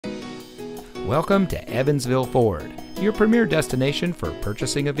Welcome to Evansville Ford, your premier destination for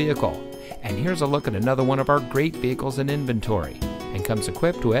purchasing a vehicle. And here's a look at another one of our great vehicles in inventory, and comes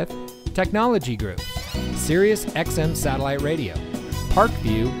equipped with Technology Group, Sirius XM satellite radio, Park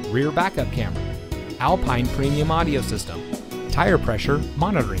View rear backup camera, Alpine premium audio system, tire pressure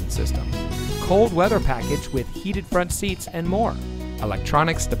monitoring system, cold weather package with heated front seats and more,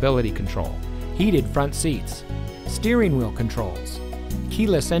 electronic stability control, heated front seats, steering wheel controls,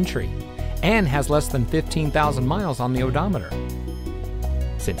 keyless entry, and has less than 15,000 miles on the odometer.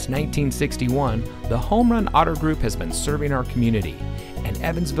 Since 1961, the Home Run Auto Group has been serving our community, and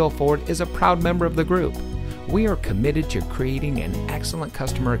Evansville Ford is a proud member of the group. We are committed to creating an excellent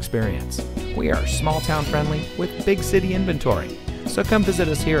customer experience. We are small town friendly with big city inventory. So come visit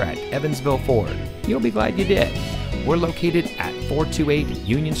us here at Evansville Ford. You'll be glad you did. We're located at 428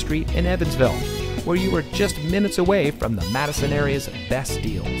 Union Street in Evansville, where you are just minutes away from the Madison area's best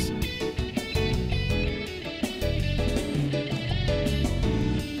deals.